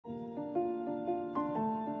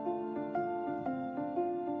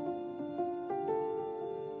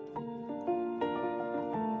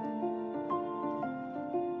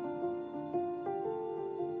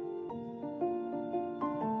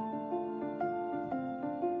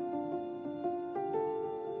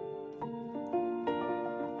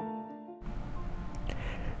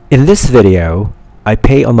In this video, I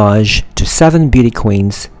pay homage to 7 beauty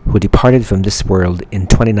queens who departed from this world in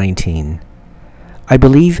 2019. I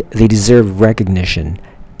believe they deserve recognition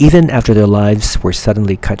even after their lives were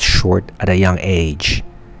suddenly cut short at a young age.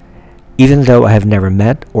 Even though I have never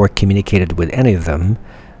met or communicated with any of them,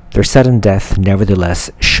 their sudden death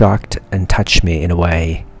nevertheless shocked and touched me in a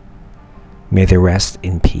way. May they rest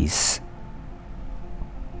in peace.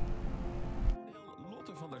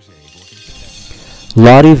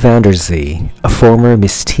 Lotte van der Zee, a former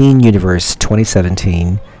Miss Teen Universe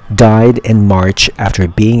 2017, died in March after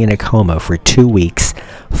being in a coma for 2 weeks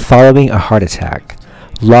following a heart attack.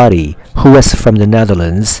 Lotte, who was from the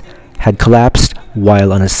Netherlands, had collapsed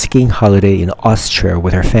while on a skiing holiday in Austria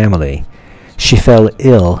with her family. She fell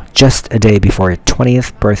ill just a day before her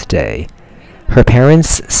 20th birthday. Her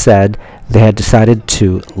parents said they had decided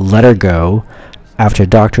to let her go after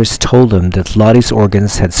doctors told them that Lotte's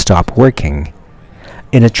organs had stopped working.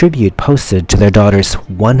 In a tribute posted to their daughter's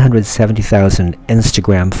 170,000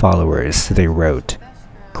 Instagram followers, they wrote,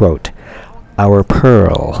 quote, "Our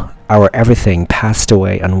pearl, our everything passed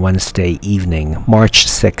away on Wednesday evening, March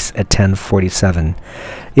 6 at 10:47.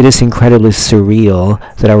 It is incredibly surreal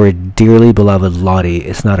that our dearly beloved Lotte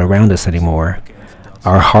is not around us anymore.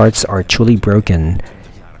 Our hearts are truly broken.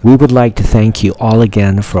 We would like to thank you all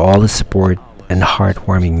again for all the support and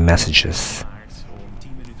heartwarming messages."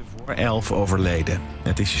 11 overleden.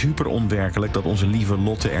 Het is super onwerkelijk dat onze lieve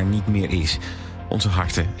Lotte er niet meer is. Onze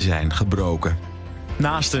harten zijn gebroken.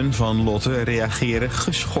 Naasten van Lotte reageren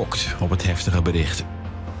geschokt op het heftige bericht.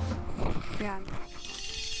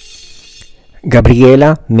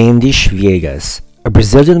 Gabriela Mendes Viegas, a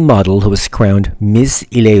Brazilian model who was crowned Miss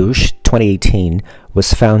Ilheus 2018,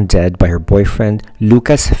 was found dead by her boyfriend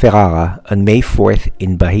Lucas Ferrara on May 4th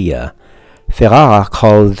in Bahia. Ferrara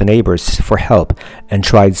called the neighbors for help and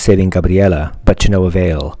tried saving Gabriela, but to no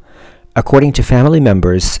avail. According to family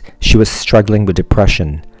members, she was struggling with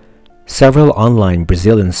depression. Several online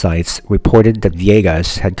Brazilian sites reported that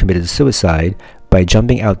Viegas had committed suicide by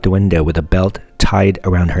jumping out the window with a belt tied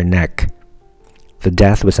around her neck. The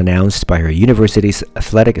death was announced by her university's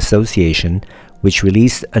athletic association, which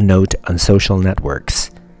released a note on social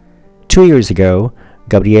networks. 2 years ago,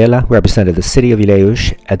 Gabriela represented the city of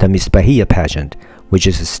Ilheus at the Miss Bahia pageant, which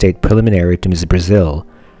is a state preliminary to Miss Brazil,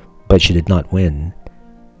 but she did not win.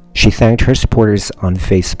 She thanked her supporters on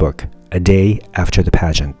Facebook a day after the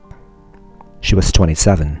pageant. She was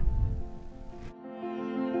 27.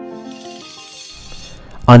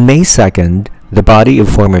 On May 2nd, the body of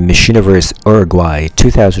former Miss Universe Uruguay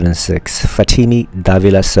 2006 Fatimih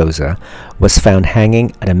Davila Sosa was found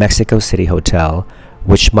hanging at a Mexico City hotel,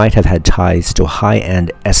 which might have had ties to a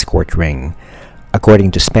high-end escort ring, according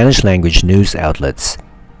to Spanish-language news outlets.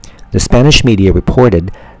 The Spanish media reported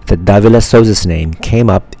that Davila Sosa's name came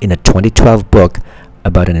up in a 2012 book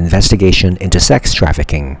about an investigation into sex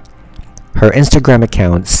trafficking. Her Instagram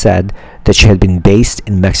account said that she had been based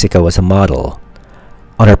in Mexico as a model.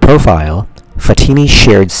 On her profile, Fatimih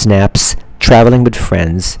shared snaps, traveling with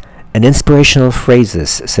friends, and inspirational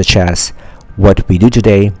phrases such as, "What we do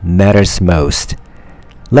today matters most."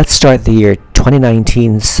 "Let's start the year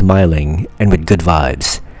 2019 smiling and with good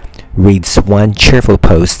vibes," reads one cheerful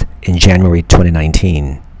post in January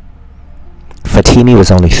 2019. Fatimih was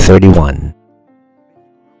only 31.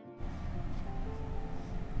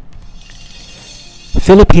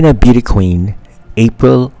 Filipina beauty queen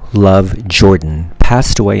April Love Jordan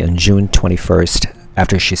passed away on June 21st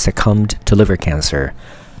after she succumbed to liver cancer.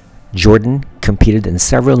 Jordan competed in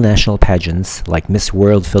several national pageants like Miss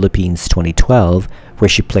World Philippines 2012, where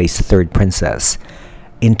she placed 3rd princess.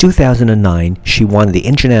 In 2009, she won the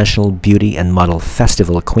International Beauty and Model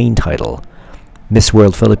Festival Queen title. Miss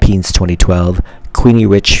World Philippines 2012, Queenie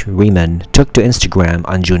Rich Riemann took to Instagram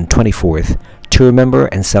on June 24th to remember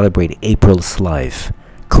and celebrate April's life.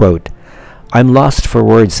 Quote, "I'm lost for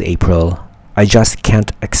words, April. I just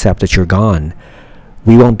can't accept that you're gone.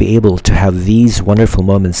 We won't be able to have these wonderful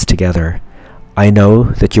moments together. I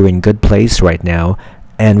know that you're in good place right now,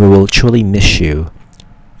 and we will truly miss you.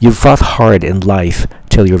 You've fought hard in life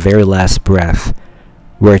till your very last breath.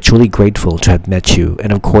 We're truly grateful to have met you,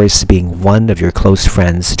 and of course being one of your close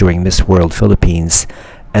friends during Miss World Philippines,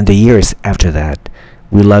 and the years after that.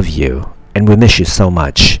 We love you, and we miss you so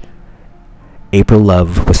much." April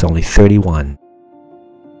Love was only 31.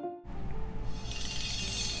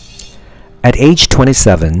 At age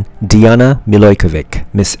 27, Dijana Milojkovic,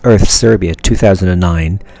 Miss Earth Serbia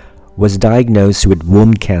 2009, was diagnosed with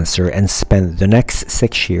womb cancer and spent the next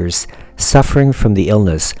 6 years suffering from the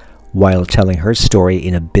illness while telling her story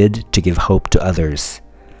in a bid to give hope to others.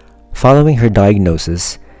 Following her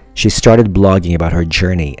diagnosis, She started blogging about her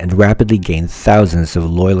journey and rapidly gained thousands of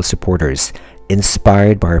loyal supporters,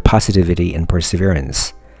 inspired by her positivity and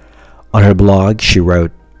perseverance. On her blog, she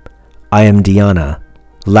wrote, "I am Dijana.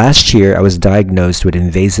 Last year, I was diagnosed with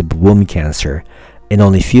invasive womb cancer, and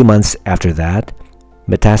only a few months after that,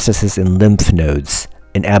 metastasis in lymph nodes,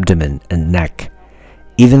 in abdomen and neck.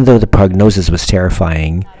 Even though the prognosis was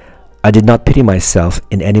terrifying, I did not pity myself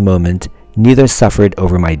in any moment, neither suffered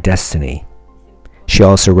over my destiny." She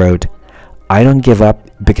also wrote, "I don't give up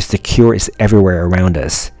because the cure is everywhere around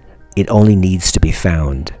us. It only needs to be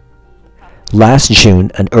found." Last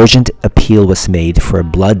June, an urgent appeal was made for a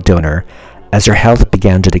blood donor as her health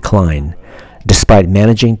began to decline. Despite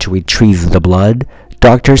managing to retrieve the blood,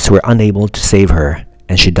 doctors were unable to save her,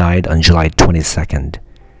 and she died on July 22nd.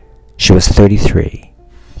 She was 33.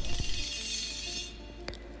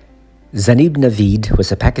 Zainab Naveed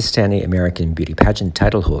was a Pakistani-American beauty pageant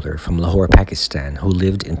title holder from Lahore, Pakistan, who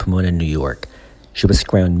lived in Pomona, New York. She was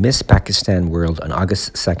crowned Miss Pakistan World on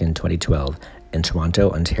August 2nd, 2012, in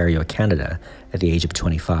Toronto, Ontario, Canada, at the age of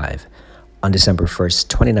 25. On December 1st,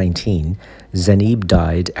 2019, Zainab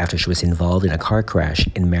died after she was involved in a car crash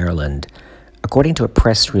in Maryland. According to a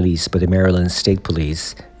press release by the Maryland State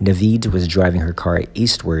Police, Naveed was driving her car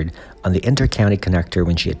eastward on the inter-county connector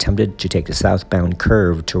when she attempted to take the southbound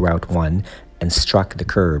curve to Route 1 and struck the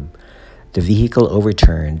curb. The vehicle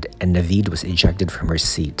overturned and Naveed was ejected from her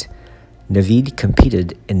seat. Naveed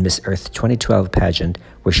competed in Miss Earth 2012 pageant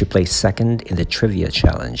where she placed second in the Trivia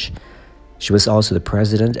Challenge. She was also the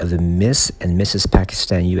president of the Miss and Mrs.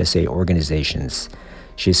 Pakistan USA organizations.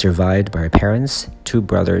 She is survived by her parents, 2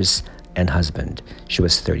 brothers, and husband. She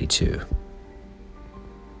was 32.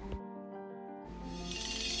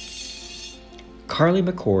 Carly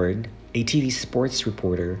McCord, a TV sports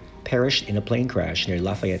reporter, perished in a plane crash near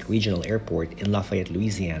Lafayette Regional Airport in Lafayette,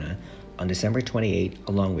 Louisiana on December 28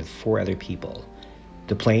 along with 4 other people.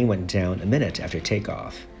 The plane went down a minute after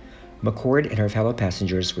takeoff. McCord and her fellow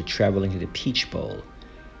passengers were traveling to the Peach Bowl.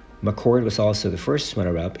 McCord was also the first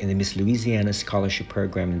runner-up in the Miss Louisiana Scholarship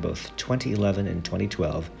Program in both 2011 and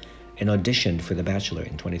 2012 and auditioned for The Bachelor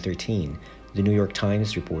in 2013, the New York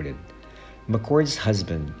Times reported. McCord's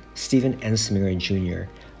husband, Stephen Ensminger Jr.,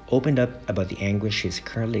 opened up about the anguish he is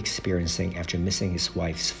currently experiencing after missing his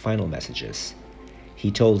wife's final messages. He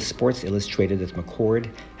told Sports Illustrated that McCord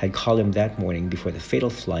had called him that morning before the fatal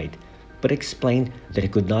flight, but explained that he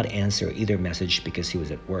could not answer either message because he was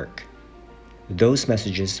at work. Those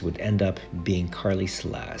messages would end up being Carly's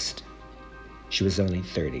last. She was only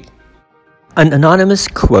 30. An anonymous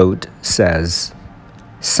quote says,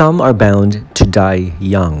 "Some are bound to die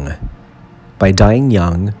young. By dying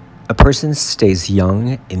young, a person stays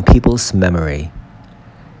young in people's memory.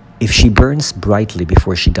 If she burns brightly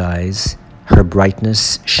before she dies, her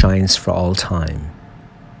brightness shines for all time."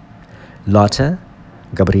 Lotte,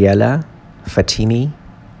 Gabriela, Fatimih,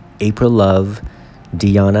 April Love,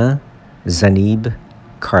 Dijana, Zainab,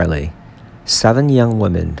 Carly. 7 young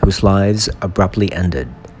women whose lives abruptly ended.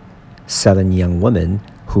 7 young women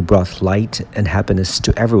who brought light and happiness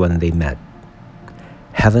to everyone they met.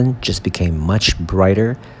 Heaven just became much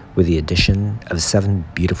brighter with the addition of 7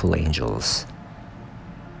 beautiful angels.